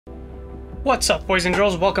What's up, boys and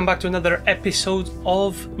girls? Welcome back to another episode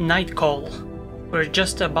of Night Call. We're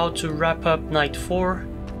just about to wrap up night 4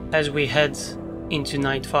 as we head into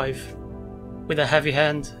night 5. With a heavy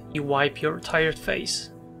hand, you wipe your tired face.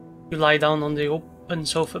 You lie down on the open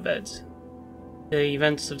sofa bed. The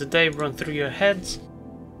events of the day run through your head.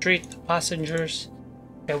 Treat passengers.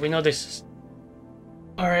 Yeah, we know this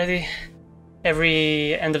already.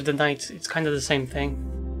 Every end of the night, it's kind of the same thing.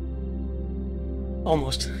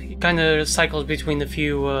 Almost. It kind of cycles between a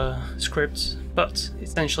few scripts, but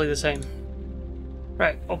essentially the same.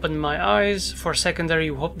 Right, open my eyes. For a second there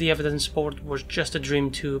you hope the evidence board was just a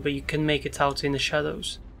dream too, but you can make it out in the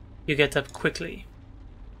shadows. You get up quickly.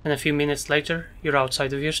 And a few minutes later, you're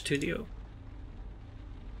outside of your studio.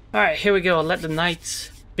 Alright, here we go. Let the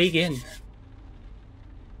night begin.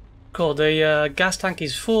 Cool, the gas tank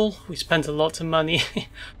is full. We spent a lot of money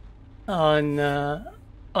on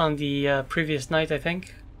the previous night, I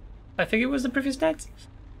think. I think it was the previous night?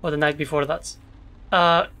 Or the night before that.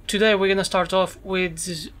 Today we're gonna start off with...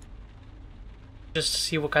 just to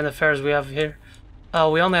see what kind of fares we have here.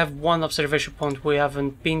 We only have one observation point we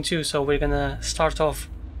haven't been to, so we're gonna start off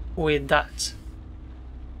with that.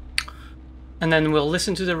 And then we'll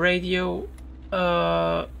listen to the radio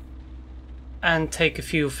and take a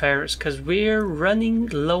few fares, because we're running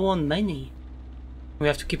low on money. We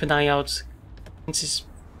have to keep an eye out.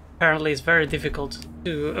 Apparently it's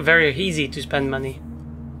very easy to spend money.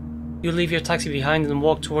 You leave your taxi behind and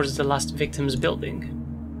walk towards the last victim's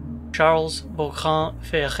building. Charles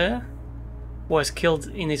Beaugrand-Ferrer was killed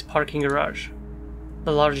in his parking garage.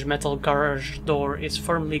 The large metal garage door is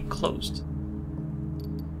firmly closed.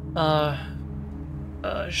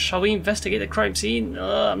 Shall we investigate the crime scene?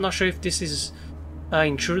 I'm not sure if this is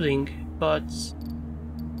intruding, but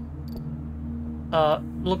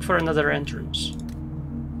look for another entrance.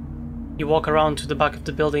 You walk around to the back of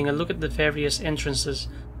the building and look at the various entrances.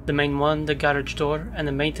 The main one, the garage door, and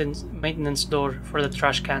the maintenance door for the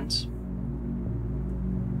trash cans.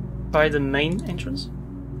 Try the main entrance?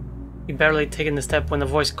 You barely taken the step when a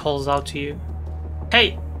voice calls out to you.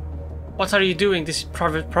 Hey! What are you doing? This is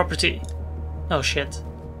private property. Oh shit.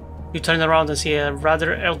 You turn around and see a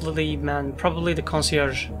rather elderly man, probably the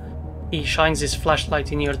concierge. He shines his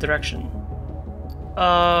flashlight in your direction.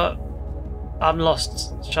 I'm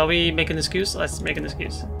lost. Shall we make an excuse? Let's make an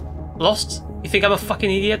excuse. Lost? You think I'm a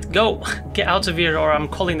fucking idiot? Go! Get out of here or I'm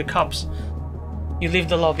calling the cops. You leave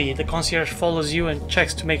the lobby. The concierge follows you and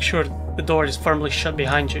checks to make sure the door is firmly shut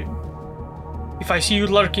behind you. If I see you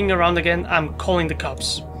lurking around again, I'm calling the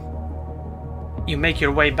cops. You make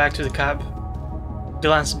your way back to the cab.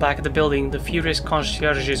 Glance back at the building. The furious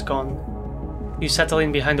concierge is gone. You settle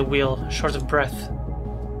in behind the wheel, short of breath.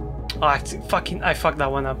 Oh, I fucked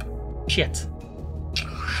that one up. Shit.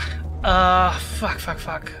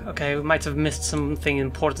 Fuck. Okay, we might have missed something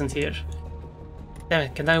important here. Damn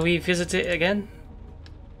it, can we visit it again?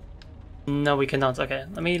 No, we cannot. Okay,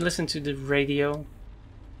 let me listen to the radio.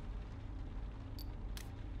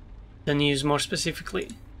 The news more specifically.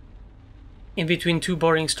 In between two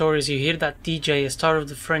boring stories, you hear that DJ, a star of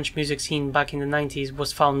the French music scene back in the 90s,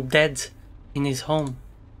 was found dead in his home.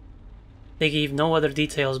 They give no other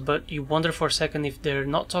details, but you wonder for a second if they're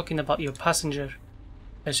not talking about your passenger.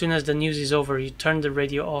 As soon as the news is over, you turn the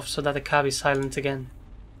radio off so that the cab is silent again.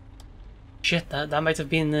 Shit, that might have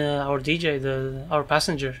been our DJ, our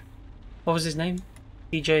passenger. What was his name?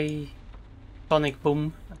 DJ Sonic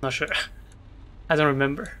Boom? I'm not sure. I don't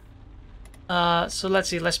remember. So let's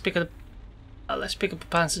see. Let's pick up a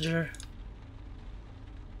passenger.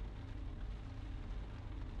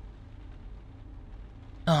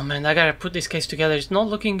 Oh man, I gotta put this case together. It's not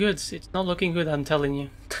looking good. It's not looking good, I'm telling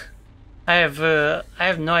you. I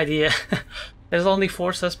have no idea. There's only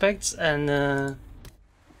 4 suspects and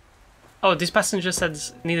oh, this passenger said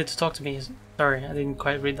needed to talk to me. Sorry, I didn't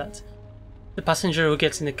quite read that. The passenger who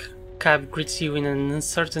gets in the cab greets you in an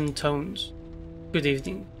uncertain tones. Good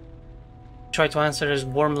evening. Try to answer as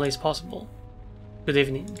warmly as possible. Good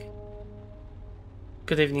evening.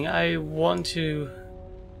 Good evening. I want to...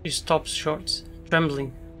 He stops short,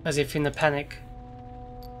 trembling, as if in a panic.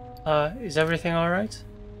 Is everything alright?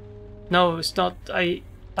 No, it's not. He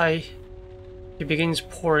begins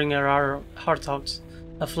pouring her heart out.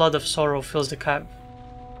 A flood of sorrow fills the cab.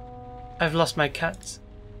 I've lost my cat.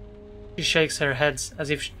 She shakes her head as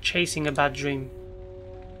if chasing a bad dream.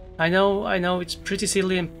 I know, it's pretty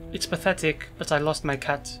silly and it's pathetic, but I lost my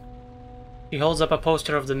cat. He holds up a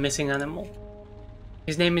poster of the missing animal.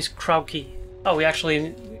 His name is Krauke. Oh, we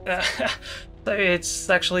actually... it's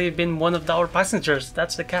actually been one of our passengers.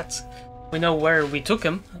 That's the cat. We know where we took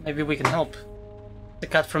him. Maybe we can help. The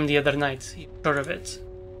cat from the other night. He's sure of it.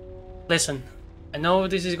 Listen, I know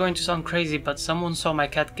this is going to sound crazy, but someone saw my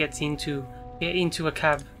cat get into a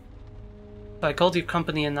cab. So I called your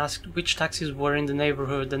company and asked which taxis were in the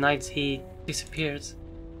neighborhood the night he disappeared.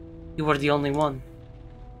 You were the only one.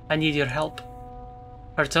 I need your help.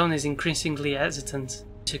 Her tone is increasingly hesitant,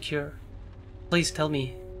 insecure. Please tell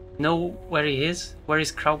me, you know where he is? Where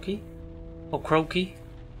is Croaky? Or Croaky?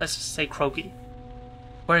 Let's just say Croaky.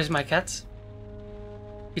 Where is my cat?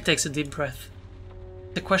 He takes a deep breath.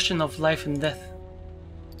 It's a question of life and death.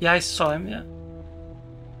 Yeah, I saw him, yeah.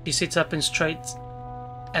 He sits up and straight,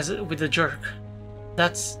 with a jerk.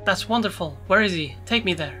 That's wonderful. Where is he? Take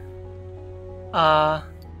me there.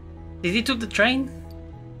 Did he took the train?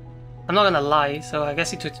 I'm not gonna lie, so I guess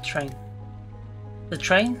he took the train. The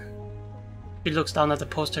train? She looks down at the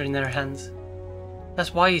poster in her hand.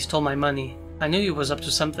 That's why he stole my money. I knew he was up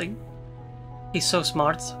to something. He's so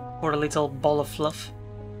smart, for a little ball of fluff.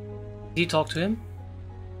 Did you talk to him?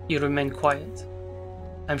 You remain quiet.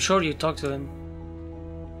 I'm sure you talked to him.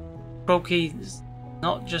 Croaky's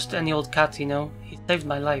not just any old cat, you know. He saved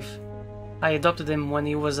my life. I adopted him when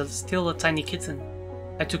he was still a tiny kitten.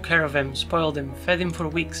 I took care of him, spoiled him, fed him for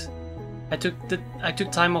weeks. I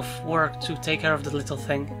took time off work to take care of the little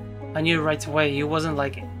thing. I knew right away he wasn't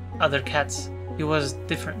like other cats. He was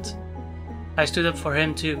different. I stood up for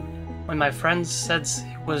him too. When my friends said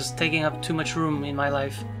he was taking up too much room in my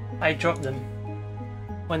life, I dropped them.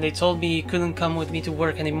 When they told me he couldn't come with me to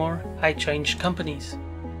work anymore, I changed companies.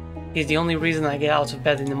 He's the only reason I get out of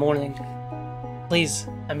bed in the morning. Please,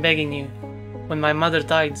 I'm begging you. When my mother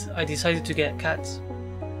died, I decided to get cats.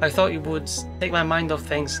 I thought it would take my mind off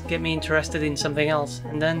things, get me interested in something else,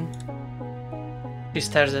 and then... She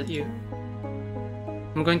stares at you.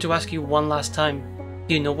 I'm going to ask you one last time.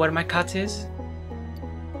 Do you know where my cat is?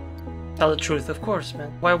 Tell the truth, of course,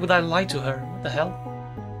 man. Why would I lie to her? What the hell?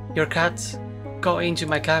 Your cat got into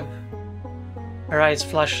my cab. Her eyes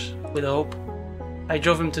flash with hope. I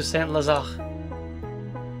drove him to Saint Lazare.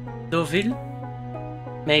 Deauville?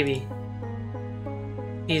 Maybe.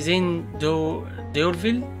 He's in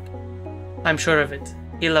Deauville? I'm sure of it.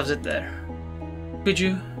 He loves it there. Could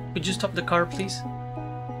you stop the car, please?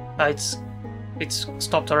 It's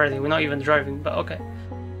stopped already. We're not even driving, but okay.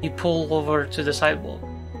 You pull over to the sidewalk.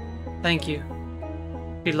 Thank you.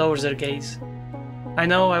 She lowers her gaze. I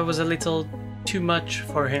know I was a little too much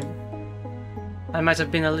for him. I might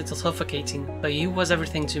have been a little suffocating, but he was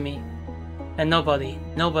everything to me. And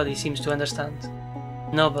nobody seems to understand.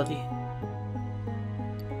 Nobody.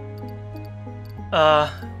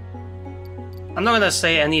 I'm not gonna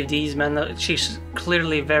say any of these, man. She's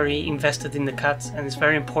clearly very invested in the cat, and it's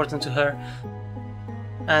very important to her.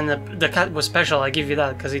 And the cat was special, I give you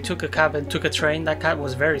that, because he took a cab and took a train. That cat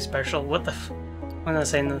was very special. What the f... I'm gonna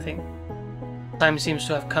say nothing. Time seems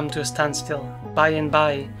to have come to a standstill. By and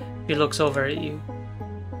by, he looks over at you.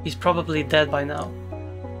 He's probably dead by now.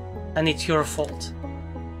 And it's your fault.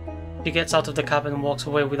 She gets out of the cab and walks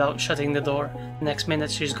away without shutting the door. The next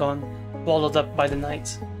minute she's gone, swallowed up by the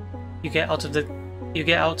night. You get out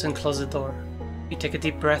and close the door. You take a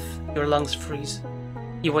deep breath, your lungs freeze.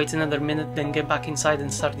 You wait another minute, then get back inside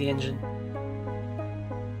and start the engine.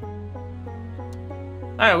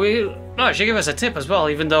 Alright, she gave us a tip as well,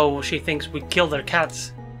 even though she thinks we killed her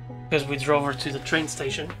cats because we drove her to the train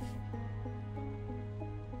station.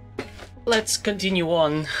 Let's continue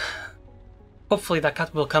on. Hopefully that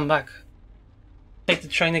cat will come back. Take the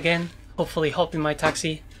train again, hopefully hop in my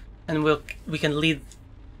taxi, and we can lead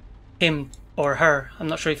him or her. I'm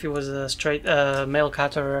not sure if it was a straight male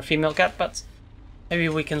cat or a female cat, but maybe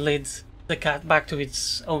we can lead the cat back to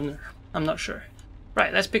its owner. I'm not sure.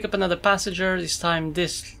 Right, let's pick up another passenger. This time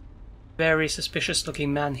this very suspicious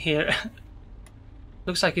looking man here.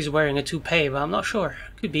 Looks like he's wearing a toupee, but I'm not sure.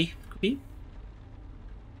 Could be.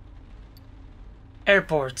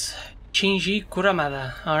 Airport. Shinji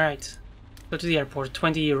Kuramada. Alright. Go to the airport.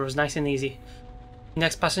 20 euros. Nice and easy.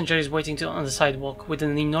 Next passenger is waiting on the sidewalk with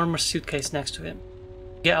an enormous suitcase next to him.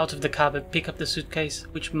 Get out of the cab and pick up the suitcase,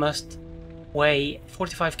 which must weigh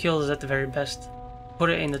 45 kilos at the very best. Put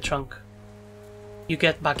it in the trunk. You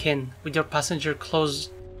get back in, with your passenger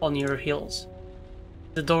close on your heels.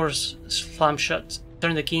 The doors slam shut.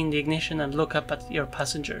 Turn the key in the ignition and look up at your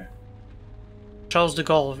passenger. Charles de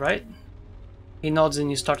Gaulle, right? He nods and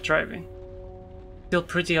you start driving. Still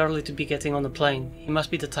pretty early to be getting on the plane. He must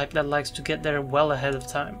be the type that likes to get there well ahead of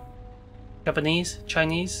time. Japanese?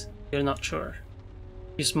 Chinese? You're not sure.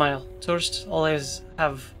 You smile. Tourists always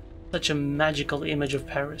have such a magical image of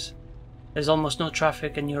Paris. There's almost no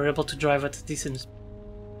traffic and you're able to drive at a decent speed.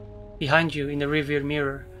 Behind you, in the rearview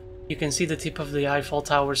mirror, you can see the tip of the Eiffel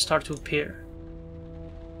Tower start to appear.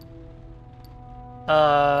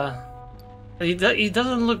 He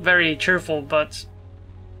doesn't look very cheerful, but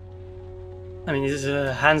I mean his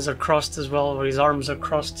hands are crossed as well, or his arms are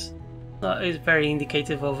crossed. It's very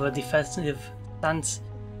indicative of a defensive stance.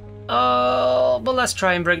 But let's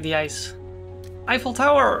try and break the ice. Eiffel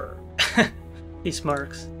Tower! He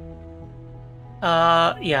smirks.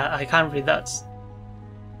 Yeah, I can't read that.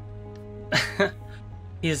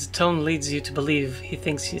 His tone leads you to believe he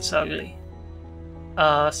thinks it's ugly.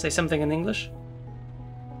 Say something in English?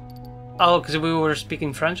 Oh, because we were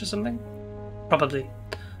speaking French or something? Probably.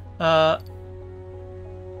 The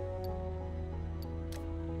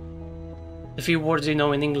few words you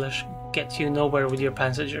know in English get you nowhere with your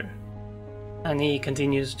passenger. And he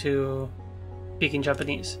continues to speak in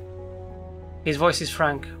Japanese. His voice is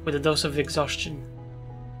frank, with a dose of exhaustion.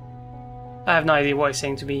 I have no idea what he's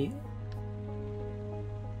saying to me.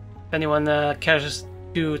 If anyone cares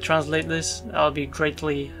to translate this, I'll be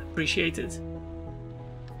greatly appreciated.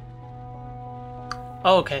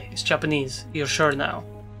 Oh, okay, it's Japanese. You're sure now?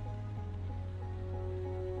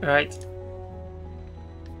 Right.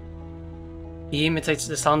 He imitates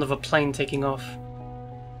the sound of a plane taking off.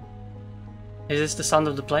 Is this the sound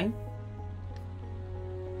of the plane?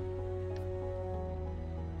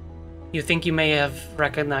 You think you may have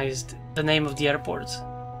recognized the name of the airport.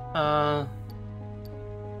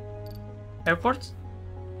 Airport?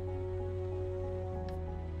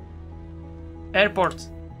 Airport!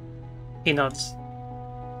 He nods.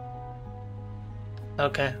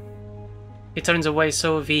 Okay. He turns away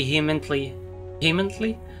so vehemently.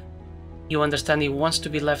 Vehemently? You understand he wants to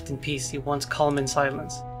be left in peace, he wants calm and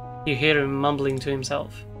silence. You hear him mumbling to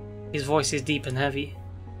himself. His voice is deep and heavy.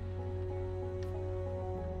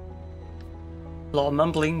 A lot of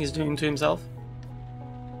mumbling he's doing to himself.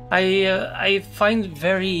 I find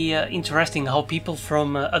very interesting how people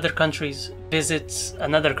from other countries visit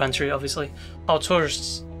another country, obviously. How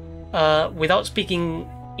tourists, without speaking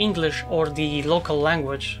English or the local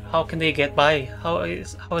language, how can they get by? How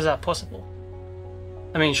is that possible?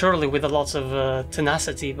 I mean, surely with a lot of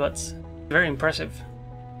tenacity, but very impressive.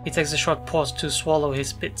 He takes a short pause to swallow his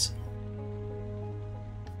spit.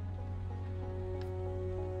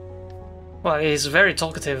 Well, he's very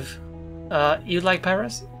talkative. You like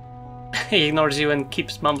Paris? He ignores you and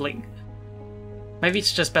keeps mumbling. Maybe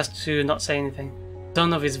it's just best to not say anything. The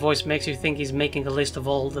tone of his voice makes you think he's making a list of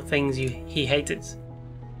all the things he hated.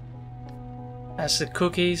 As the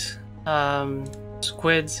cookies,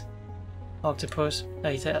 squid, octopus,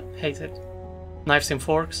 hate it. Knives and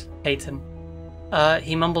forks, hate him.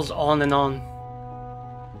 He mumbles on and on.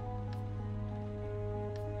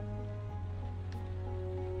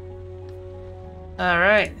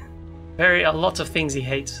 Alright. A lot of things he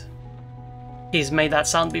hates. He's made that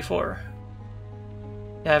sound before.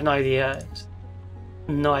 I have no idea.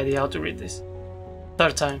 No idea how to read this.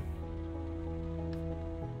 Third time.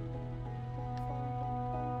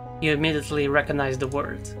 You immediately recognize the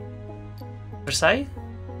word. Versailles?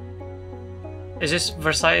 Is this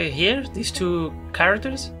Versailles here? These two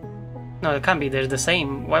characters? No, it can't be. They're the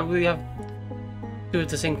same. Why would we have two of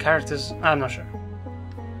the same characters? I'm not sure.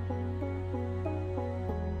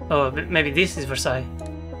 Oh, maybe this is Versailles.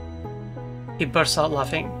 He bursts out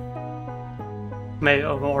laughing. Maybe,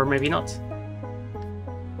 or maybe not.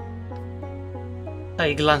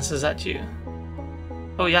 He glances at you.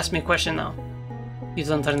 Oh, you asked me a question now. You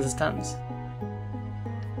don't understand.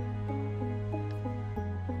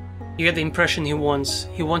 You get the impression he wants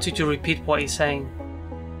you to repeat what he's saying.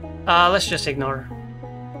 Let's just ignore.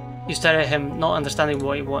 You stare at him, not understanding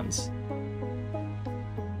what he wants.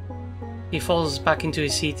 He falls back into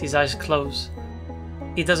his seat, his eyes close.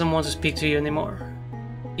 He doesn't want to speak to you anymore.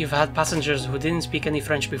 You've had passengers who didn't speak any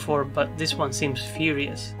French before, but this one seems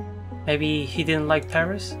furious. Maybe he didn't like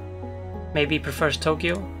Paris? Maybe he prefers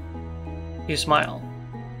Tokyo? You smile.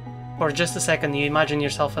 For just a second you imagine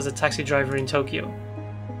yourself as a taxi driver in Tokyo.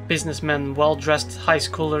 Businessmen, well-dressed high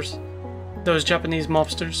schoolers, those Japanese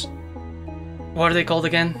mobsters. What are they called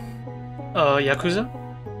again? Yakuza?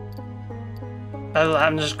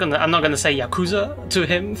 I'm not gonna say Yakuza to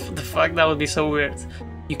him. The fuck, that would be so weird.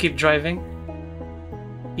 You keep driving.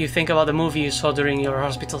 You think about the movie you saw during your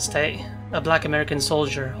hospital stay. A black American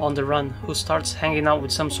soldier on the run who starts hanging out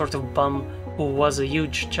with some sort of bum who was a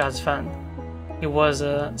huge jazz fan. It was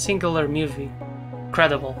a singular movie.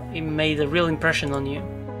 Incredible. It made a real impression on you.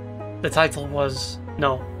 The title was...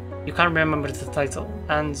 No, you can't remember the title.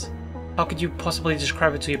 And how could you possibly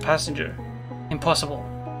describe it to your passenger? Impossible.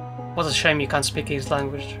 What a shame you can't speak his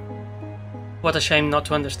language. What a shame not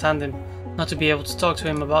to understand him, not to be able to talk to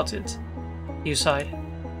him about it. You sigh.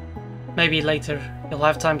 Maybe later you'll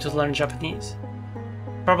have time to learn Japanese.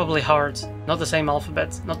 Probably hard, not the same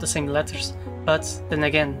alphabet, not the same letters, But then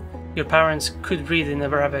again, your parents could read in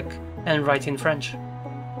Arabic and write in French.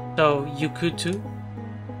 So you could too?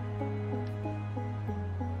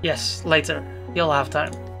 Yes, later. You'll have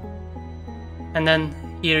time. And then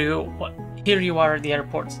here you are at the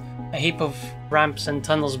airport. A heap of ramps and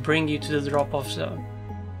tunnels bring you to the drop-off zone.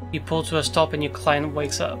 You pull to a stop and your client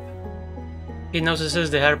wakes up. He notices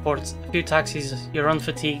the airport, a few taxis, you're on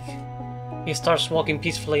fatigue. He starts walking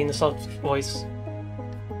peacefully in a soft voice.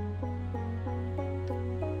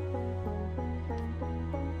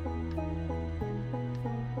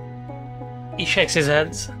 He shakes his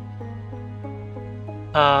head.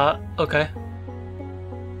 Okay.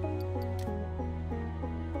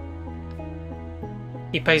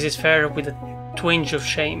 He pays his fare with a twinge of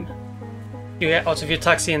shame. You get out of your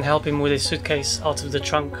taxi and help him with his suitcase out of the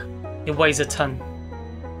trunk. It weighs a ton.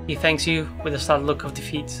 He thanks you with a sad look of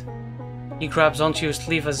defeat. He grabs onto your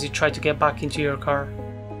sleeve as you try to get back into your car.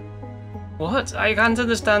 What? I can't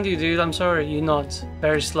understand you, dude. I'm sorry. You nod,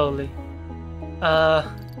 very slowly. No,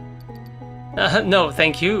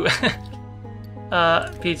 thank you.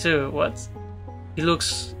 P2, what? He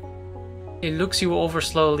looks you over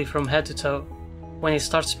slowly from head to toe. When he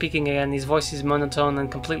starts speaking again, his voice is monotone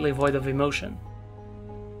and completely void of emotion.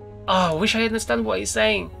 Oh, I wish I understand what he's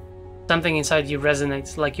saying. Something inside you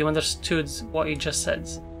resonates, like you understood what he just said.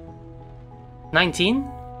 19?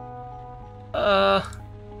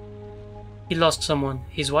 He lost someone.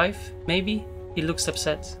 His wife, maybe? He looks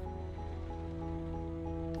upset.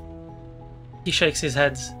 He shakes his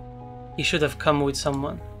head. He should have come with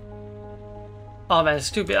someone. Oh man, it's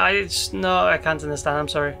stupid. No, I can't understand. I'm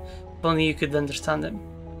sorry. If only you could understand him.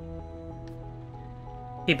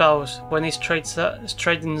 He bows. When he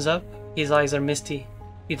straightens up, his eyes are misty.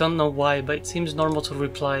 You don't know why, but it seems normal to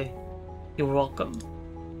reply, "You're welcome."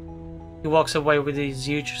 He walks away with his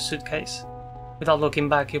huge suitcase. Without looking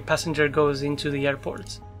back, your passenger goes into the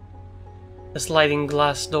airport. The sliding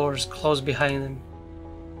glass doors close behind him.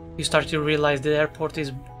 You start to realize the airport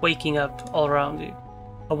is waking up all around you.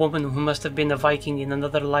 A woman who must have been a Viking in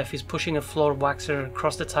another life is pushing a floor waxer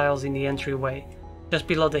across the tiles in the entryway, just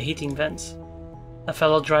below the heating vents. A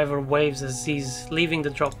fellow driver waves as he's leaving the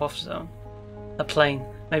drop-off zone. A plane,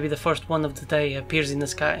 maybe the first one of the day, appears in the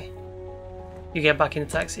sky. You get back in the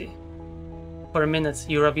taxi. For a minute,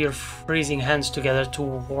 you rub your freezing hands together to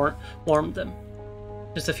warm them.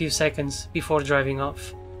 Just a few seconds before driving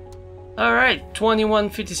off. Alright,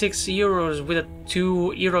 21.56 euros with a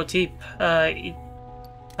 2 euro tip.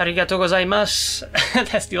 Arigato gozaimasu.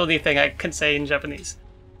 That's the only thing I can say in Japanese.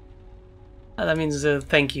 That means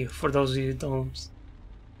thank you for those of you who don't.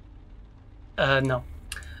 No.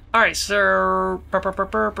 Alright, so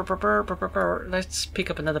let's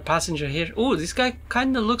pick up another passenger here. Ooh, this guy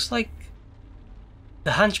kinda looks like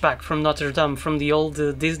the Hunchback from Notre Dame from the old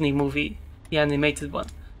Disney movie, the animated one.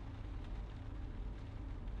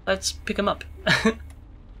 Let's pick him up.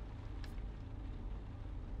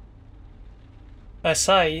 A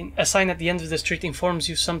sign at the end of the street informs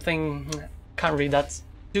you something. Can't read that.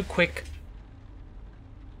 Too quick.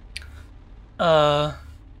 Okay.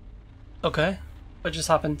 What just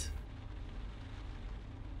happened?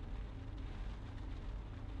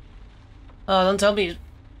 Don't tell me it's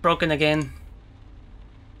broken again.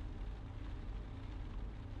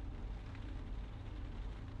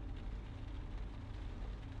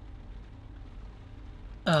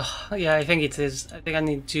 Yeah, I think it is. I think I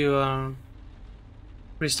need to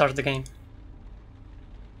restart the game.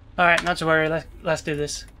 Alright, not to worry, let's do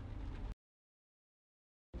this.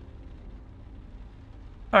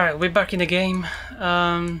 Alright, we're back in the game.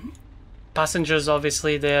 Passengers,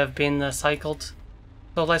 obviously, they have been cycled.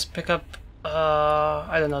 So let's pick up,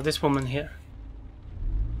 I don't know, this woman here.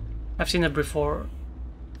 I've seen her before.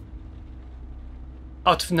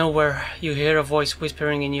 Out of nowhere, you hear a voice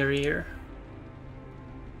whispering in your ear.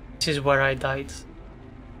 This is where I died.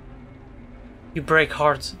 You break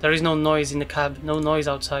hard. There is no noise in the cab, no noise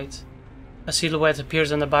outside. A silhouette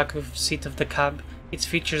appears on the back of the seat of the cab. Its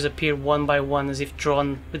features appear one by one as if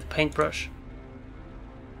drawn with a paintbrush.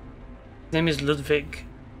 His name is Ludwig.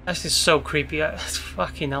 This is so creepy.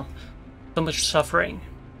 Fucking hell. So much suffering.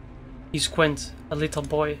 You squint. A little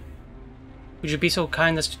boy. Would you be so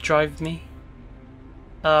kind as to drive me?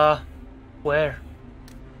 Where?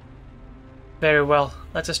 Very well.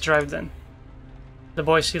 Let us drive then. The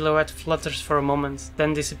boy's silhouette flutters for a moment,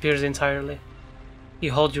 then disappears entirely.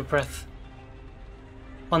 You hold your breath.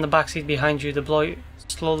 On the backseat behind you, the boy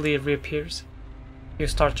slowly reappears. You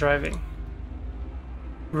start driving.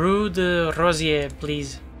 Rue de Rosier,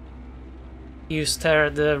 please. You stare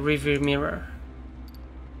at the rearview mirror.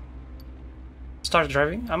 Start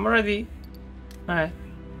driving? I'm already... Alright.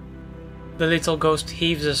 The little ghost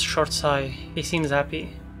heaves a short sigh. He seems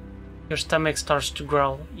happy. Your stomach starts to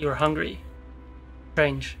growl. You're hungry.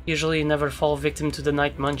 Strange. Usually you never fall victim to the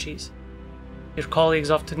night munchies. Your colleagues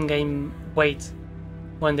often gain weight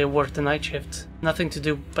when they work the night shift. Nothing to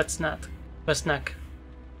do but snack.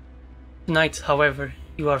 Tonight, however,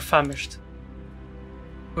 you are famished.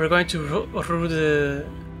 We're going to Rue de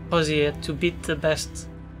Posier to eat the best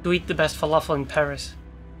falafel in Paris.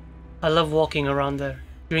 I love walking around there,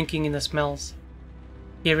 drinking in the smells,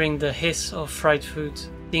 hearing the hiss of fried food,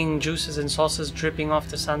 seeing juices and sauces dripping off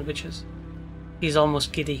the sandwiches. He's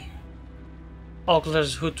almost giddy.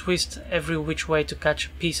 Oglers who twist every which way to catch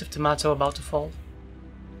a piece of tomato about to fall.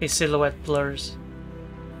 His silhouette blurs.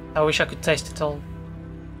 I wish I could taste it all.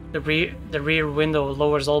 The rear window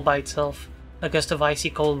lowers all by itself. A gust of icy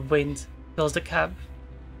cold wind fills the cab.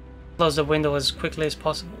 Close the window as quickly as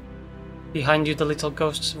possible. Behind you the little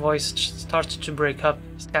ghost's voice starts to break up,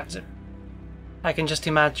 scatter. I can just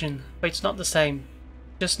imagine, but it's not the same.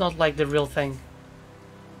 Just not like the real thing.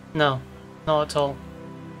 No, not at all.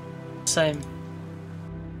 Same.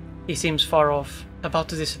 He seems far off, about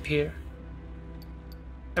to disappear.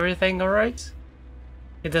 Everything alright?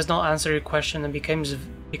 It does not answer your question and becomes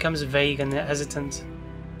vague and hesitant.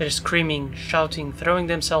 They're screaming, shouting, throwing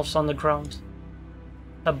themselves on the ground.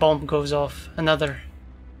 A bomb goes off, another.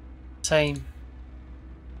 Same.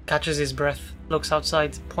 Catches his breath, looks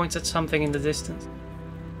outside, points at something in the distance.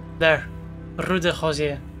 There, Rue de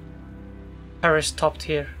Rosier. Paris stopped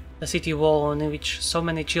here. The city wall on which so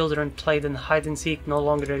many children played and hide and seek no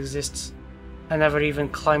longer exists. I never even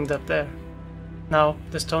climbed up there. Now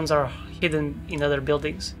the stones are hidden in other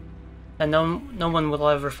buildings, and no one will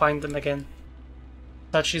ever find them again.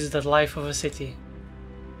 Such is the life of a city.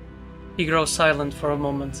 He grows silent for a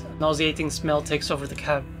moment. A nauseating smell takes over the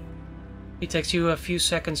cab. It takes you a few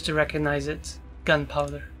seconds to recognize it.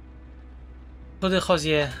 Gunpowder. Rue de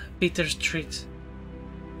Rosier, Peter Street.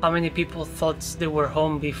 How many people thought they were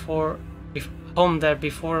home there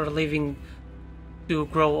before leaving to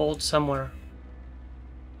grow old somewhere?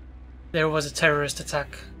 There was a terrorist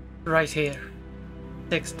attack. Right here.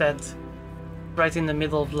 6 dead. Right in the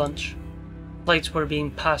middle of lunch. Plates were being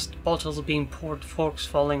passed, bottles being poured, forks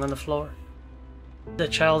falling on the floor. The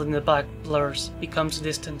child in the back blurs, becomes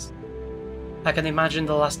distant. I can imagine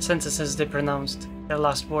the last sentences they pronounced, their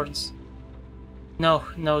last words. No,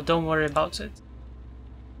 don't worry about it.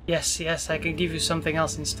 Yes, I can give you something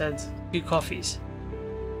else instead. 2 coffees.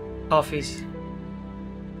 Coffees.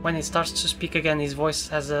 When he starts to speak again, his voice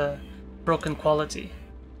has a broken quality,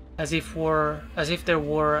 as if there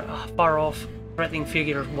were a far-off, threatening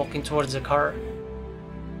figure walking towards the car.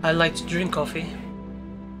 I like to drink coffee.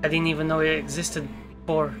 I didn't even know it existed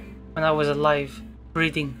before, when I was alive,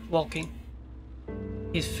 breathing, walking.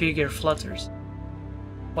 His figure flutters.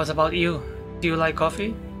 What about you? Do you like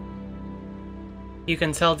coffee? You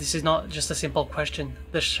can tell this is not just a simple question.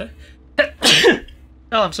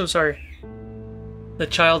 Oh, I'm so sorry. The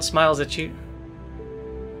child smiles at you.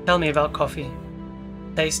 Tell me about coffee.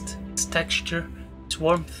 Taste, its texture, its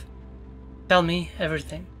warmth. Tell me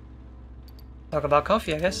everything. Talk about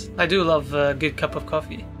coffee, I guess. I do love a good cup of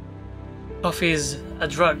coffee. Coffee is a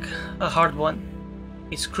drug, a hard one.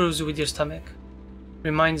 It screws with your stomach.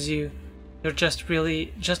 Reminds you you're just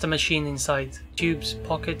a machine inside. Tubes,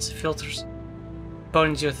 pockets, filters.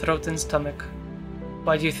 Burns your throat and stomach.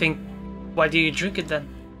 Why do you drink it then?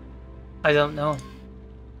 I don't know.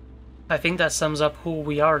 I think that sums up who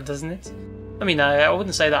we are, doesn't it? I mean, I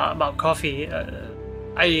wouldn't say that about coffee.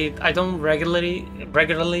 I don't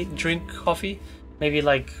regularly drink coffee. Maybe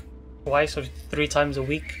like twice or 3 times a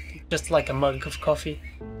week. Just like a mug of coffee.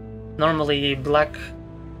 Normally black.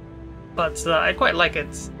 But I quite like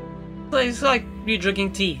it. It's like you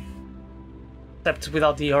drinking tea. Except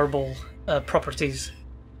without the herbal properties.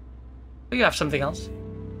 But you have something else.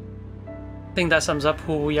 I think that sums up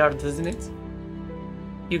who we are, doesn't it?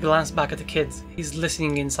 You glance back at the kid. He's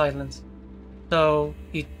listening in silence. So,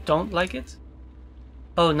 you don't like it?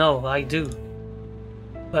 Oh no, I do.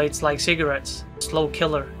 But it's like cigarettes. Slow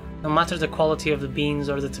killer. No matter the quality of the beans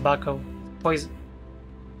or the tobacco. Poison.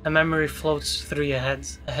 A memory floats through your head.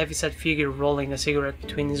 A heavy-set figure rolling a cigarette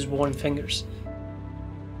between his worn fingers.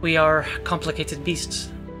 We are complicated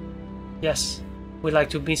beasts. Yes, we like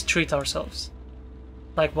to mistreat ourselves.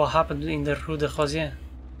 Like what happened in the Rue de Rosier.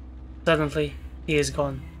 Suddenly, he is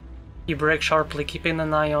gone. You brake sharply, keeping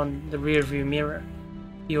an eye on the rearview mirror.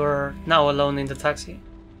 You are now alone in the taxi.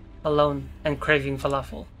 Alone and craving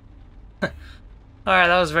falafel. Alright,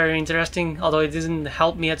 that was very interesting, although it didn't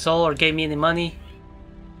help me at all or gave me any money.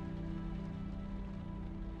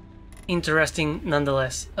 Interesting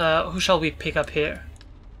nonetheless. Who shall we pick up here?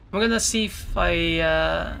 I'm gonna see if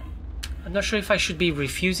I'm not sure if I should be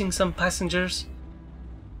refusing some passengers.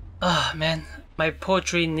 Ah, man, my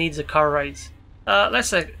poetry needs a car ride.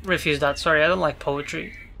 Let's refuse that. Sorry, I don't like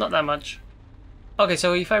poetry. Not that much. Okay,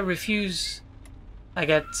 so if I refuse, I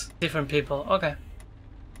get different people. Okay.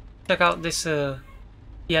 Check out this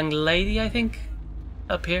young lady, I think,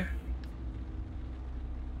 up here.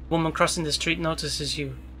 Woman crossing the street notices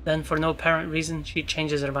you. Then, for no apparent reason, she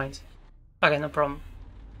changes her mind. Okay, no problem.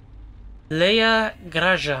 Leia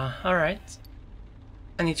Graja. Alright.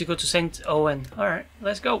 I need to go to St. Owen. Alright,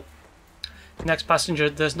 let's go. The next passenger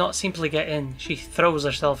does not simply get in, she throws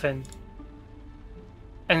herself in.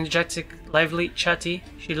 Energetic, lively, chatty,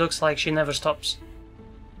 she looks like she never stops.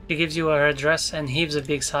 She gives you her address and heaves a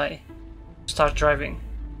big sigh. Start driving.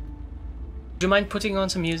 Do you mind putting on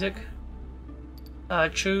some music?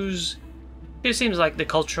 Choose... She seems like the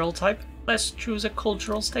cultural type. Let's choose a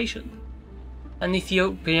cultural station. An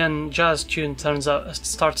Ethiopian jazz tune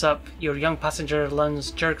starts up. Your young passenger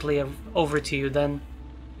leans jerkily over to you, then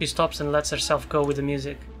she stops and lets herself go with the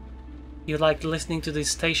music. You like listening to this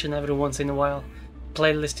station every once in a while. The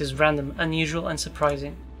playlist is random, unusual and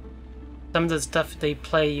surprising. Some of the stuff they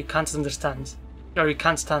play you can't understand, or you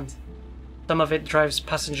can't stand. Some of it drives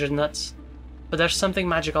passenger nuts. But there's something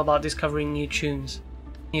magical about discovering new tunes,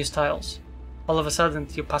 new styles. All of a sudden,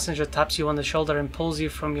 your passenger taps you on the shoulder and pulls you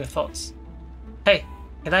from your thoughts. Hey,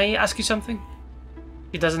 can I ask you something?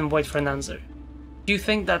 She doesn't wait for an answer. Do you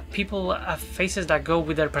think that people have faces that go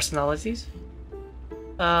with their personalities?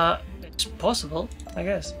 It's possible, I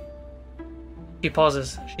guess. She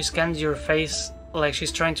pauses. She scans your face like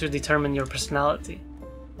she's trying to determine your personality.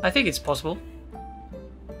 I think it's possible.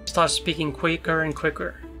 She starts speaking quicker and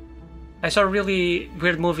quicker. I saw a really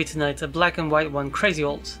weird movie tonight, a black and white one, crazy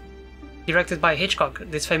old. Directed by Hitchcock,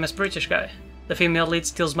 this famous British guy. The female lead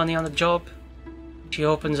steals money on the job. She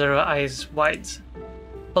opens her eyes wide.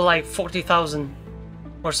 But like 40,000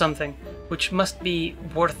 or something, which must be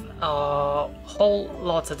worth a whole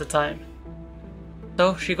lot at the time.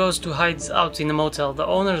 So she goes to hide out in a motel. The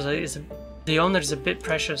owner is a bit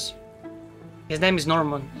precious. His name is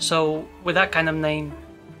Norman, so with that kind of name,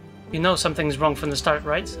 you know something's wrong from the start,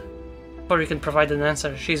 right? Before you can provide an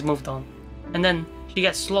answer, she's moved on. And then she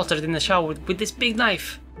gets slaughtered in the shower with this big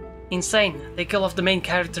knife. Insane. They kill off the main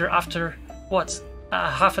character after, what,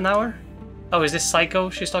 half an hour? Oh, is this Psycho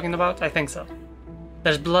she's talking about? I think so.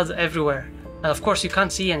 There's blood everywhere. And of course you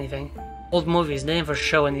can't see anything. Old movies, they never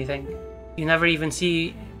show anything. You never even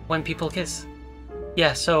see when people kiss.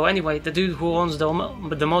 Yeah, so anyway, the dude who owns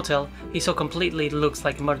the motel, he so completely looks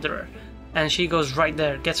like a murderer. And she goes right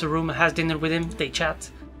there, gets a room, has dinner with him, they chat.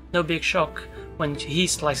 No big shock when he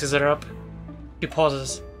slices her up. She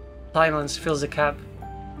pauses. Silence fills the cab.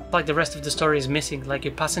 Like the rest of the story is missing, like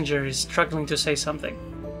your passenger is struggling to say something.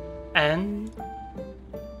 And...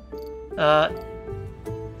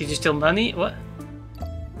 did you steal money? What?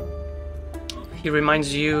 He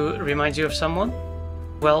reminds you of someone?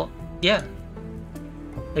 Well, yeah.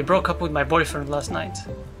 I broke up with my boyfriend last night.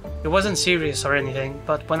 It wasn't serious or anything,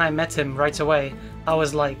 but when I met him right away, I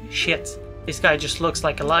was like, shit, this guy just looks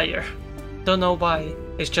like a liar. Don't know why,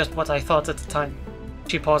 it's just what I thought at the time.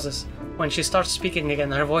 She pauses. When she starts speaking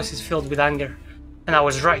again, her voice is filled with anger. And I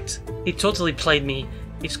was right. He totally played me.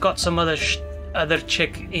 He's got some other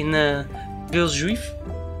chick in Villejuif.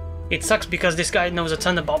 It sucks because this guy knows a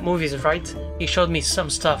ton about movies, right? He showed me some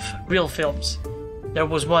stuff, real films. There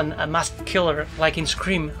was one, a masked killer, like in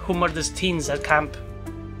Scream, who murders teens at camp.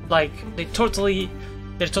 Like, they're totally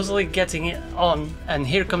getting it on, and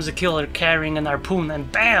here comes the killer carrying an harpoon, and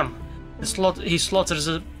BAM! He slaughters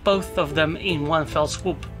both of them in one fell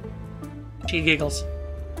swoop. She giggles.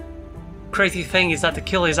 Crazy thing is that the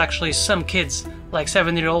killer is actually some kids, like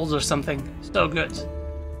 7-year-olds or something. So good.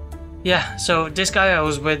 Yeah, so this guy I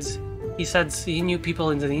was with, he said he knew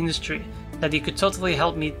people in the industry, that he could totally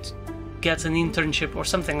help me get an internship or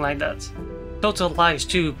something like that. Total lies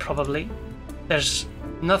too, probably. There's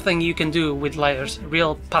nothing you can do with liars,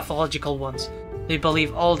 real pathological ones. They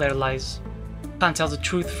believe all their lies. Can't tell the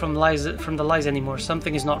truth from the lies anymore.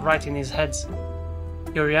 Something is not right in his head.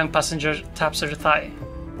 Your young passenger taps her thigh.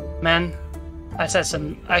 Man, I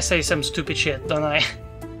say some stupid shit, don't I?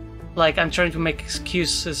 Like I'm trying to make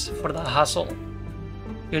excuses for the hassle.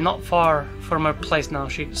 You're not far from her place now.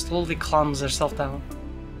 She slowly calms herself down.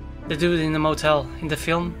 The dude in the motel, in the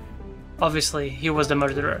film, obviously he was the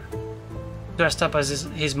murderer. Dressed up as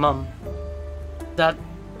his mum. That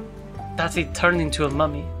he turned into a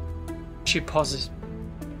mummy. She pauses.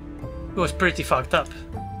 It was pretty fucked up.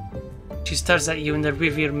 She stares at you in the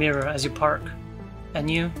rearview mirror as you park. And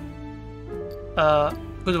you?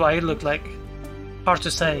 Who do I look like? Hard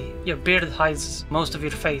to say. Your beard hides most of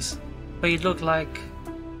your face, but you look like...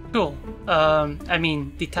 cool. I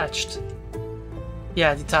mean, detached.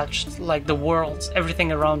 Yeah, detached. Like the world,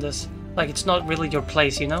 everything around us. Like it's not really your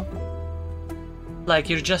place, you know? Like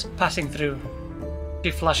you're just passing through.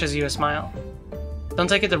 She flashes you a smile. Don't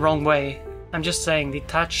take it the wrong way. I'm just saying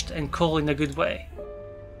detached and cool in a good way.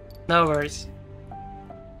 No worries.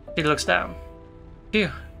 She looks down.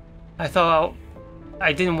 Phew. I thought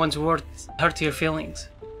I didn't want to hurt your feelings.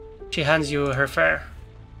 She hands you her fare.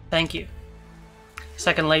 Thank you. A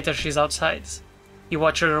second later, she's outside. You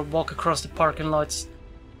watch her walk across the parking lots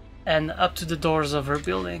and up to the doors of her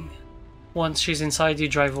building. Once she's inside, you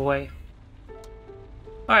drive away.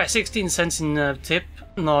 Alright, 16 cents in tip.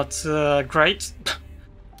 Not great.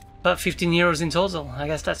 But 15 euros in total. I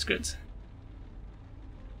guess that's good.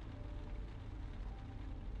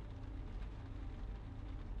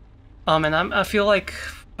 And I feel like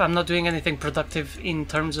I'm not doing anything productive in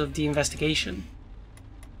terms of the investigation.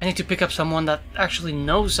 I need to pick up someone that actually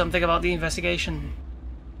knows something about the investigation.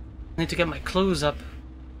 I need to get my clues up.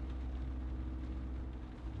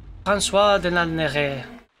 François de la Nere.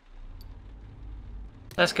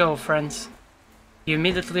 Let's go, friends. You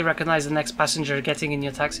immediately recognize the next passenger getting in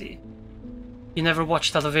your taxi. You never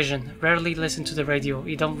watch television, rarely listen to the radio,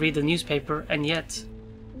 you don't read the newspaper, and yet...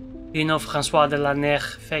 you know François de la Nere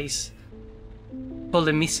face.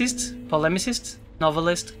 Polemicist,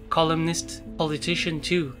 novelist, columnist, politician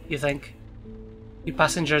too, you think. Your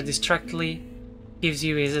passenger distractedly gives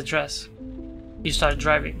you his address. You start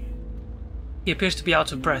driving. He appears to be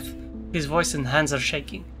out of breath. His voice and hands are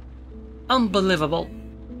shaking. Unbelievable.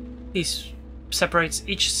 He separates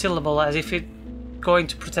each syllable as if it's going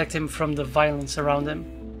to protect him from the violence around him.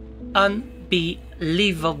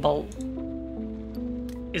 Unbelievable.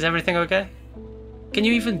 Is everything okay? Can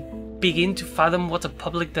you even begin to fathom what a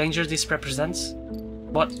public danger this represents?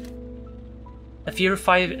 What? A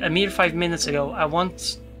mere 5 minutes ago, I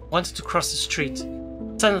wanted to cross the street.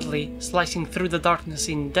 Suddenly, slicing through the darkness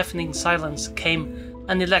in deafening silence, came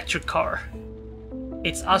an electric car.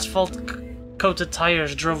 Its asphalt-coated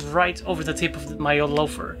tires drove right over the tip of my old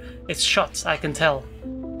loafer. It's shot, I can tell.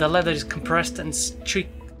 The leather is compressed and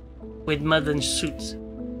streaked with mud and soot.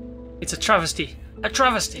 It's a travesty. A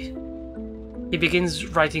travesty! He begins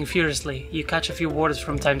writing furiously. You catch a few words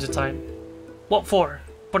from time to time. What for?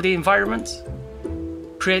 For the environment?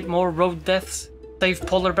 Create more road deaths? Save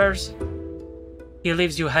polar bears? He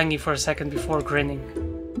leaves you hanging for a second before grinning.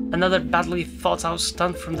 Another badly thought out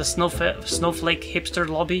stunt from the snowflake hipster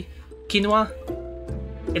lobby? Quinoa?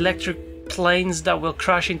 Electric planes that will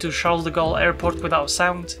crash into Charles de Gaulle airport without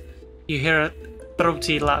sound? You hear a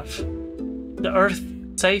throaty laugh. The earth?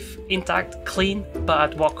 Safe, intact, clean, but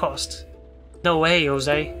at what cost? No way,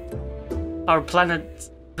 Jose. Our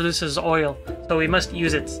planet produces oil, so we must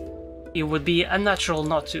use it. It would be unnatural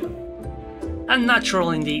not to.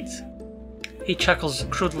 Unnatural indeed. He chuckles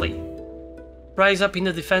crudely. Rise up in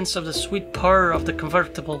the defense of the sweet purr of the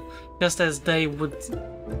convertible, just as they would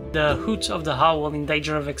the hoot of the owl in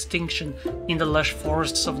danger of extinction in the lush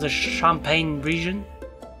forests of the Champagne region.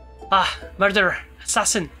 Ah, murderer,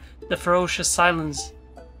 assassin! The ferocious silence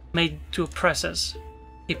made to oppress us.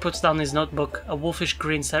 He puts down his notebook, a wolfish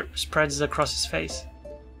grin spreads across his face.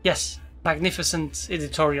 Yes, magnificent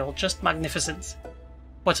editorial, just magnificent.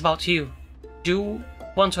 What about you? Do you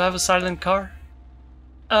want to have a silent car?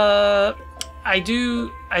 I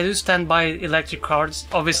do stand by electric cars.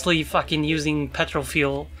 Obviously, fucking using petrol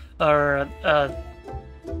fuel or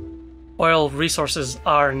oil resources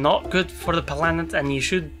are not good for the planet, and you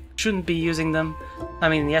shouldn't be using them. I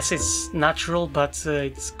mean, yes, it's natural, but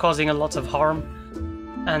it's causing a lot of harm,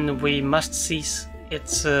 and we must cease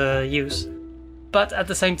its use. But at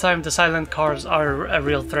the same time, the silent cars are a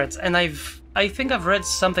real threat, and I think I've read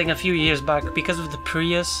something a few years back, because of the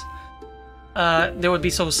Prius, they would be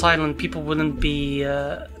so silent, people wouldn't be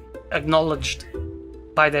acknowledged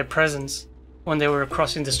by their presence when they were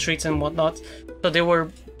crossing the streets and whatnot. So they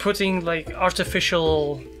were putting like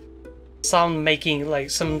artificial sound making,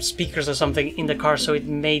 like some speakers or something in the car, so it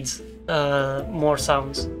made more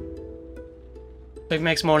sounds. So it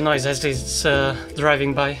makes more noise as it's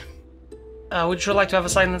driving by. Would you like to have a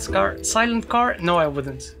silent car? Silent car? No, I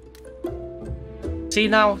wouldn't. See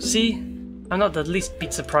now? See? I'm not the least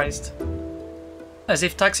bit surprised. As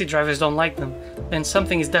if taxi drivers don't like them, then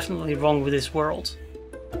something is definitely wrong with this world.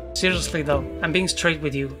 Seriously though, I'm being straight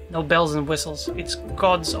with you. No bells and whistles. It's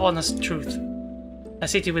God's honest truth. A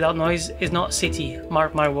city without noise is not a city,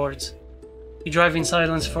 mark my words. You drive in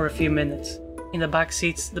silence for a few minutes. In the back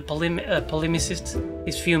seats, the polemicist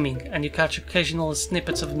is fuming, and you catch occasional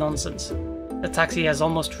snippets of nonsense. The taxi has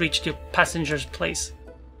almost reached your passenger's place.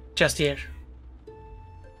 Just here.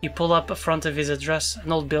 You pull up in front of his address,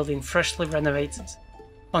 an old building freshly renovated.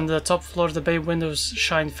 On the top floor, the bay windows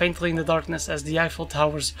shine faintly in the darkness as the Eiffel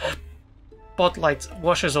Tower's spotlight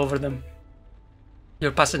washes over them.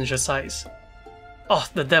 Your passenger sighs. Oh,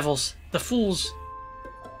 the devils, the fools!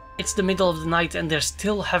 It's the middle of the night and they're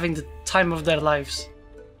still having the time of their lives.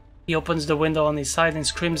 He opens the window on his side and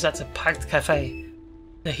screams at a packed cafe.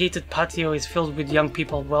 The heated patio is filled with young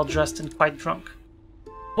people, well dressed and quite drunk.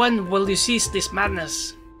 When will you cease this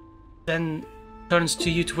madness? Then turns to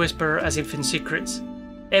you to whisper as if in secret.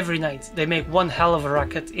 Every night they make one hell of a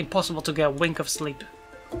racket, impossible to get a wink of sleep.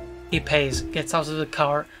 He pays, gets out of the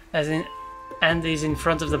car and is in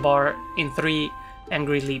front of the bar in 3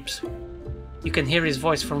 angry leaps. You can hear his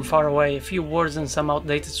voice from far away, a few words and some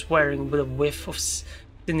outdated swearing with a whiff of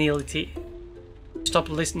senility. Stop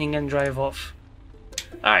listening and drive off.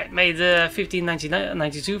 Alright, made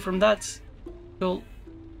 1592 from that. Cool.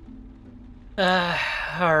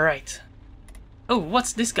 Alright. Oh,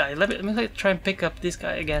 what's this guy? Let me try and pick up this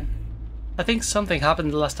guy again. I think something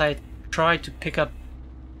happened the last time I tried to pick up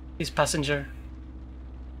his passenger.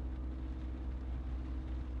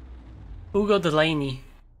 Ugo Delaney.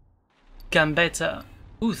 Gambetta.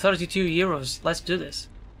 Ooh, 32 euros. Let's do this.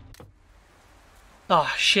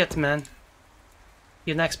 Oh shit, man.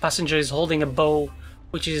 Your next passenger is holding a bow,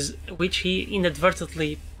 which he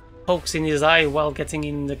inadvertently pokes in his eye while getting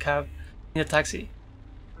in the taxi.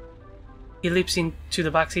 He leaps into the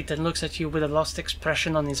backseat and looks at you with a lost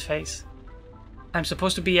expression on his face. I'm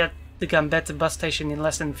supposed to be at the Gambetta bus station in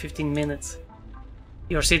less than 15 minutes.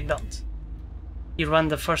 Your seatbelt. You run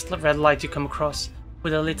the first red light you come across.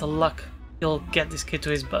 With a little luck, you'll get this kid to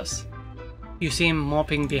his bus. You see him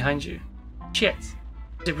mopping behind you. Shit.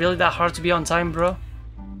 Is it really that hard to be on time, bro?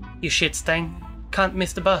 You shit stain. Can't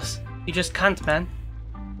miss the bus. You just can't, man.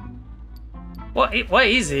 What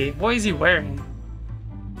is he? What is he wearing?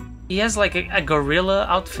 He has like a gorilla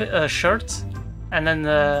outfit, shirt, and then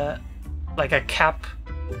like a cap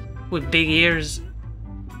with big ears,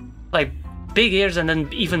 like big ears, and then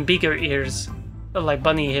even bigger ears, like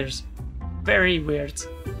bunny ears. Very weird.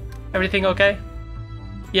 Everything okay?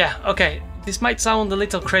 Yeah, okay. This might sound a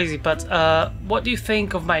little crazy, but what do you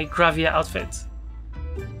think of my Gravia outfit?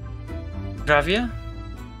 Gravia?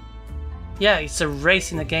 Yeah, it's a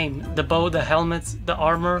race in a game. The bow, the helmet, the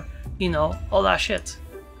armor, you know, all that shit.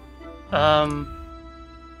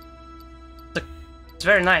 It's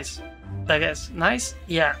very nice, I guess. Nice?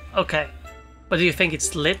 Yeah, okay. But do you think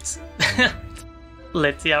it's lit?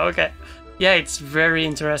 Lit, yeah, okay. Yeah, it's very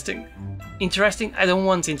interesting. Interesting? I don't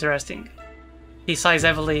want interesting. He sighs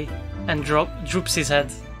heavily and droops his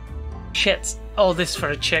head. Shit, all this for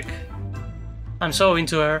a chick. I'm so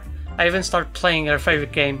into her. I even start playing her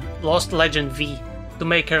favorite game, Lost Legend V, to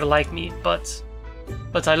make her like me, but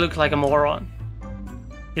I look like a moron.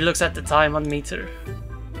 He looks at the time on meter.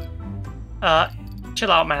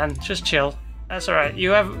 Chill out, man. Just chill. That's alright.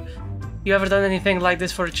 You ever done anything like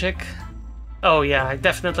this for a chick? Oh yeah, I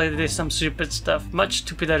definitely did some stupid stuff. Much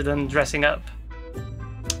stupider than dressing up.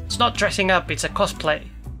 It's not dressing up, it's a cosplay.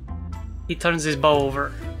 He turns his bow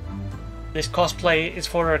over. This cosplay is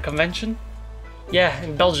for a convention? Yeah,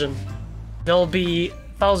 in Belgium. There'll be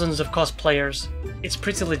thousands of cosplayers. It's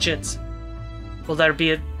pretty legit. Will there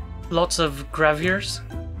be lots of graviers?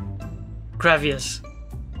 Gravias.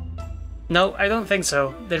 No, I don't think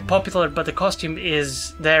so. They're popular, but the costume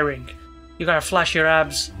is daring. You gotta flash your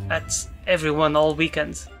abs at everyone all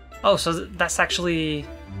weekend. Oh, so that's actually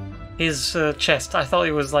his chest. I thought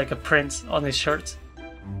it was like a print on his shirt.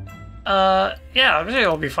 Yeah, I think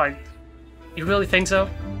it'll be fine. You really think so?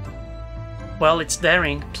 Well, it's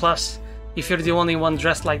daring, plus, if you're the only one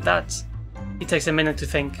dressed like that, it takes a minute to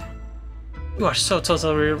think. You are so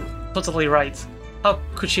totally right. How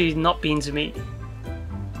could she not be into me?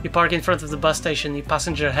 You park in front of the bus station, the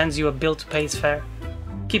passenger hands you a bill to pay his fare.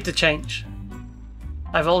 Keep the change.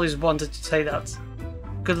 I've always wanted to say that.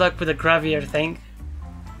 Good luck with the Gravier thing.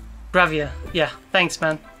 Gravia, yeah, thanks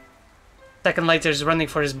man. Second later he's running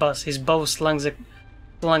for his bus, his bow slung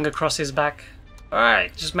across his back.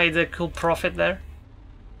 Alright, just made a cool profit there.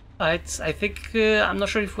 I think, I'm not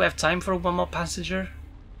sure if we have time for one more passenger.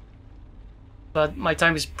 But my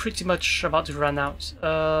time is pretty much about to run out.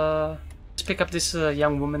 Let's pick up this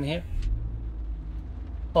young woman here.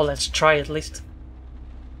 Well, let's try at least.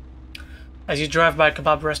 As you drive by a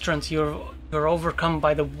kebab restaurant, you're overcome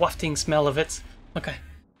by the wafting smell of it. Okay,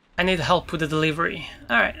 I need help with the delivery.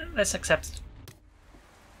 Alright, let's accept it.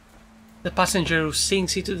 The passenger who's seeing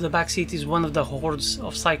seated in the back seat is one of the hordes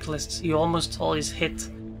of cyclists you almost always hit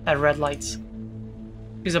at red lights.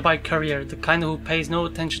 She's a bike courier, the kind who pays no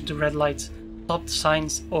attention to red lights, stop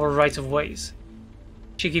signs, or right-of-ways.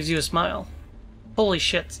 She gives you a smile. Holy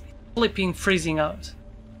shit, flipping freezing out.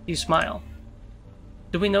 You smile.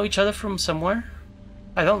 Do we know each other from somewhere?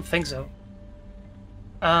 I don't think so.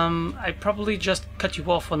 I probably just cut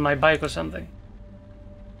you off on my bike or something.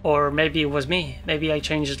 Or maybe it was me. Maybe I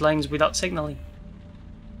changed lanes without signaling.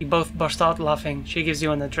 You both burst out laughing. She gives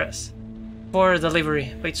you an address. For a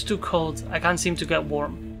delivery, but it's too cold. I can't seem to get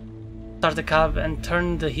warm. Start the cab and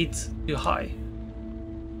turn the heat to high.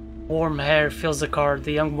 Warm hair fills the car.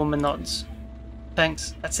 The young woman nods.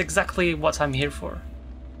 Thanks, that's exactly what I'm here for.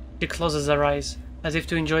 She closes her eyes, as if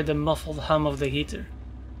to enjoy the muffled hum of the heater.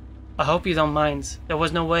 I hope you don't mind. There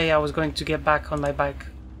was no way I was going to get back on my bike.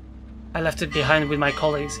 I left it behind with my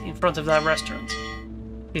colleagues, in front of that restaurant.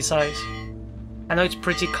 Besides, I know it's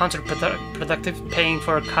pretty counterproductive paying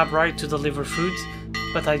for a cab ride to deliver food,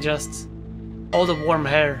 but all the warm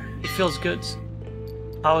hair, it feels good.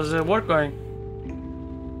 How's work going?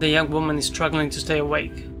 The young woman is struggling to stay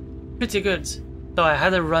awake. Pretty good, though I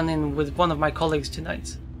had a run-in with one of my colleagues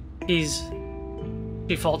tonight.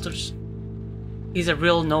 She falters. He's a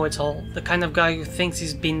real know-it-all, the kind of guy who thinks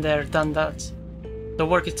he's been there, done that. The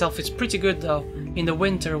work itself is pretty good though. In the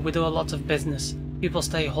winter we do a lot of business. People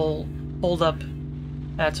stay holed up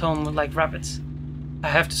at home like rabbits. I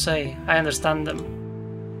have to say, I understand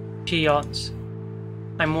them. She yawns.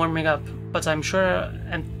 I'm warming up, but I sure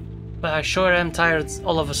am tired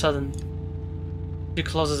all of a sudden. She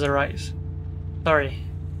closes her eyes. Sorry,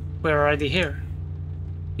 we're already here.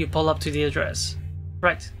 You pull up to the address.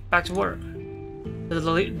 Right, back to work.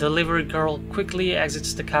 The delivery girl quickly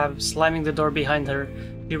exits the cab, slamming the door behind her.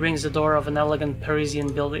 She rings the door of an elegant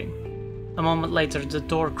Parisian building. A moment later, the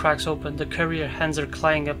door cracks open. The courier hands her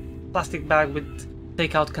Klein a plastic bag with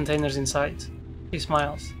takeout containers inside. She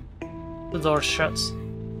smiles. The door shuts.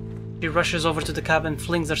 She rushes over to the cab and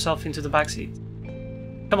flings herself into the backseat.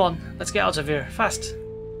 Come on, let's get out of here, fast.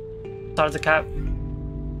 Start the cab.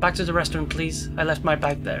 Back to the restaurant, please. I left my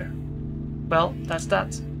bag there. Well, that's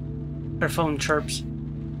that. Her phone chirps.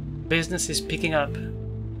 Business is picking up.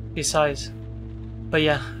 She sighs. But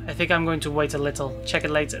yeah, I think I'm going to wait a little. Check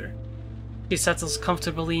it later. She settles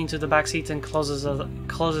comfortably into the backseat and closes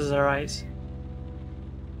her eyes.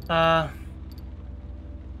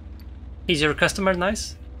 Is your customer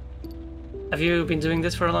nice? Have you been doing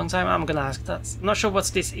this for a long time? I'm gonna ask that. I'm not sure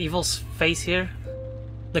what's this evil's face here.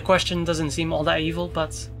 The question doesn't seem all that evil,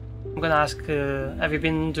 but I'm gonna ask, have you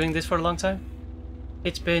been doing this for a long time?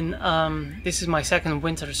 It's been, this is my second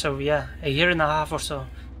winter, so yeah, a year and a half or so.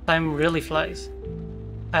 Time really flies.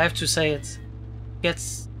 I have to say it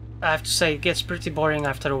gets pretty boring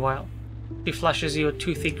after a while. She flashes you a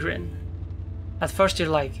toothy grin. At first you're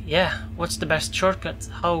like, yeah, what's the best shortcut?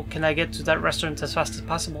 How can I get to that restaurant as fast as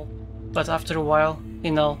possible? But after a while,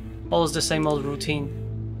 you know, always the same old routine.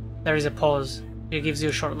 There is a pause. She gives you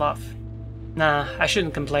a short laugh. Nah, I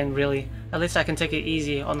shouldn't complain really. At least I can take it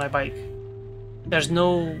easy on my bike. There's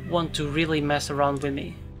no one to really mess around with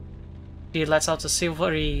me. She lets out a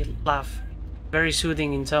silvery laugh, very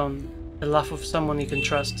soothing in tone, the laugh of someone you can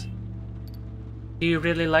trust. Do you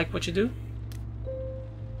really like what you do?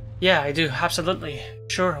 Yeah, I do, absolutely.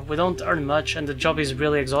 Sure, we don't earn much and the job is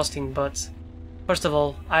really exhausting, but first of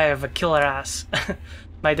all, I have a killer ass.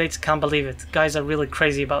 My dates can't believe it. Guys are really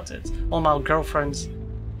crazy about it. All my girlfriends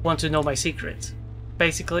want to know my secret.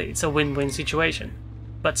 Basically, it's a win-win situation.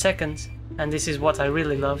 But second, and this is what I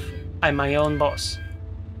really love, I'm my own boss.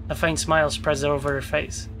 A faint smile spreads over her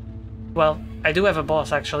face. Well, I do have a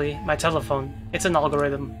boss actually, my telephone. It's an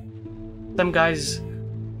algorithm.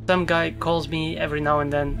 Some guy calls me every now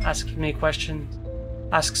and then, asks me questions,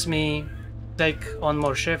 asks me to take on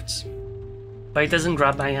more shifts, but he doesn't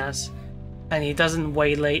grab my ass, and he doesn't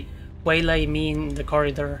waylay me in the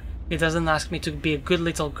corridor. He doesn't ask me to be a good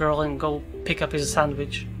little girl and go pick up his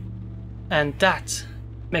sandwich. And that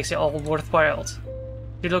makes it all worthwhile.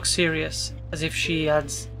 She looks serious, as if she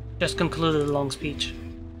had just concluded a long speech.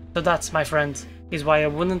 So that, my friend, is why I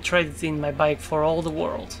wouldn't trade in my bike for all the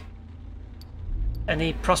world.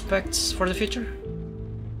 Any prospects for the future?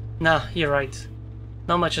 Nah, you're right.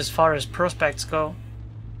 Not much as far as prospects go.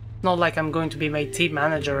 Not like I'm going to be made team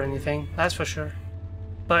manager or anything, that's for sure.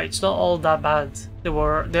 But it's not all that bad.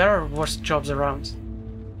 There are worse jobs around.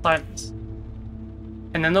 Silence.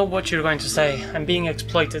 And I know what you're going to say. I'm being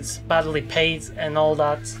exploited, badly paid and all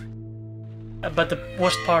that. But the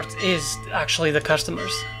worst part is actually the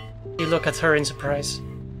customers. You look at her in surprise.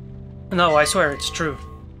 No, I swear it's true.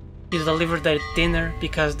 You deliver their dinner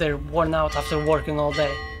because they're worn out after working all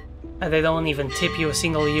day. And they don't even tip you a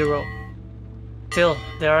single euro. Still,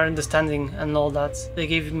 they are understanding and all that. They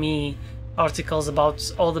give me articles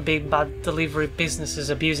about all the big bad delivery businesses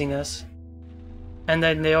abusing us. And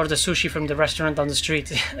then they order sushi from the restaurant down the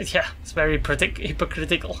street. Yeah, it's very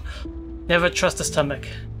hypocritical. Never trust a stomach.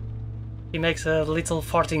 He makes a little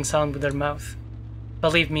farting sound with their mouth.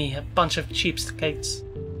 Believe me, a bunch of cheapskates.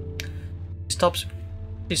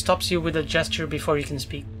 He stops you with a gesture before you can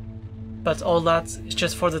speak. But all that is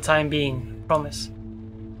just for the time being, promise.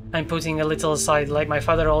 I'm putting a little aside, like my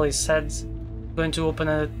father always said. Going to open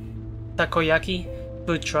a takoyaki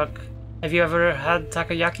food truck. Have you ever had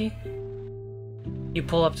takoyaki? You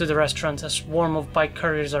pull up to the restaurant. A swarm of bike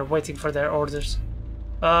couriers are waiting for their orders.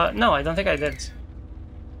 No, I don't think I did.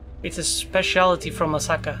 It's a specialty from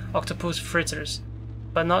Osaka, octopus fritters.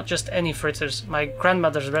 But not just any fritters, my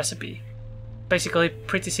grandmother's recipe. Basically,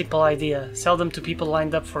 pretty simple idea. Sell them to people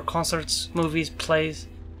lined up for concerts, movies, plays.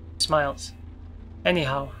 Smiles.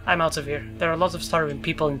 Anyhow, I'm out of here. There are a lot of starving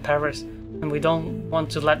people in Paris, and we don't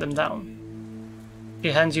want to let them down.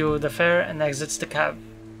 She hands you the fare and exits the cab.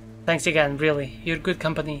 Thanks again, really. You're good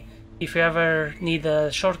company. If you ever need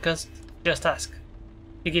a shortcut, just ask.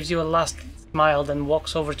 He gives you a last smile, then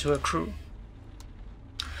walks over to her crew.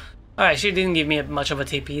 Alright, she didn't give me much of a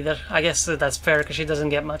tip either. I guess that's fair because she doesn't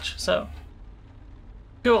get much, so...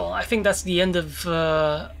 Cool, I think that's the end of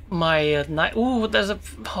my night. Ooh, there's a...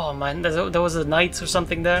 Oh man, there was a knight or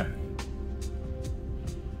something there.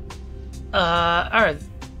 Alright,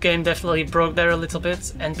 game definitely broke there a little bit.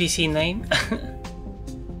 NPC name.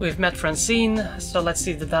 We've met Francine, so let's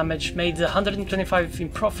see the damage. Made 125 in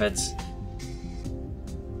profits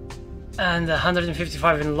and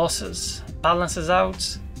 155 in losses. Balances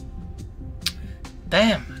out.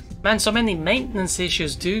 Damn, man, so many maintenance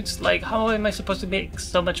issues, dudes. Like, how am I supposed to make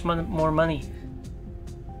so much more money?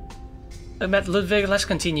 I met Ludwig, let's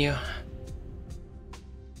continue.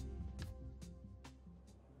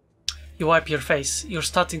 You wipe your face. You're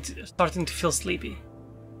starting to feel sleepy.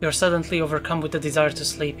 You're suddenly overcome with the desire to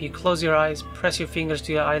sleep. You close your eyes, press your fingers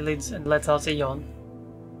to your eyelids, and let out a yawn.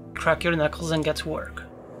 Crack your knuckles and get to work.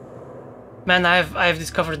 Man, I've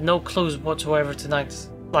discovered no clues whatsoever tonight.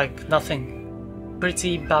 Like, nothing.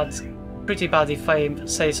 Pretty bad if I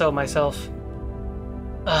say so myself.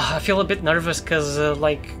 I feel a bit nervous because,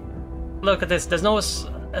 like, look at this. There's no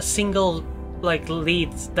a single, like,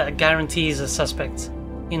 lead that guarantees a suspect,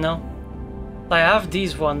 you know? Like, I have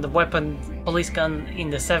these one, the weapon, police gun in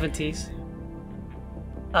the 70s.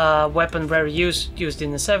 Weapon rare used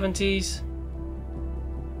in the 70s.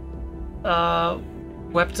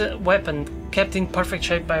 Weapon kept in perfect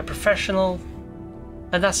shape by a professional.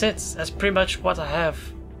 And that's it. That's pretty much what I have.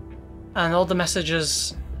 And all the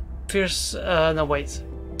messages... Fierce... no, wait.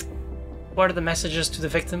 What are the messages to the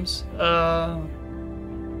victims?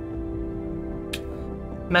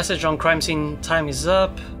 Message on crime scene, time is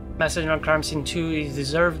up. Message on crime scene 2, you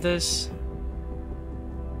deserve this.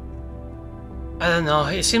 I don't know,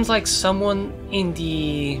 it seems like someone in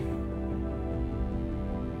the...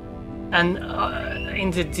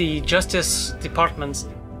 in the Justice Department.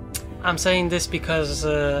 I'm saying this because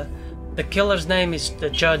the killer's name is the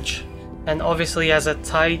judge, and obviously has a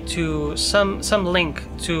tie to some link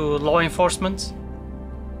to law enforcement.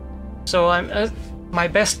 So I'm my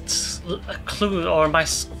best clue, or my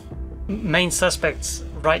main suspects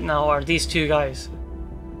right now, are these two guys,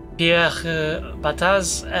 Pierre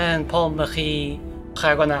Bataz and Paul-Marie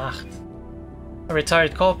Fragonard, a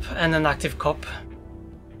retired cop and an active cop.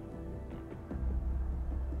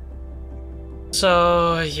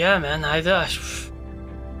 So yeah, man,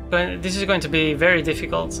 this is going to be very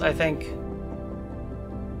difficult, I think.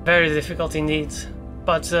 Very difficult indeed.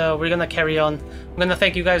 But we're gonna carry on. I'm gonna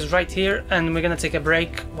thank you guys right here, and we're gonna take a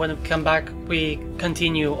break. When we come back, we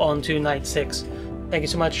continue on to night 6. Thank you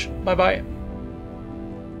so much. Bye bye.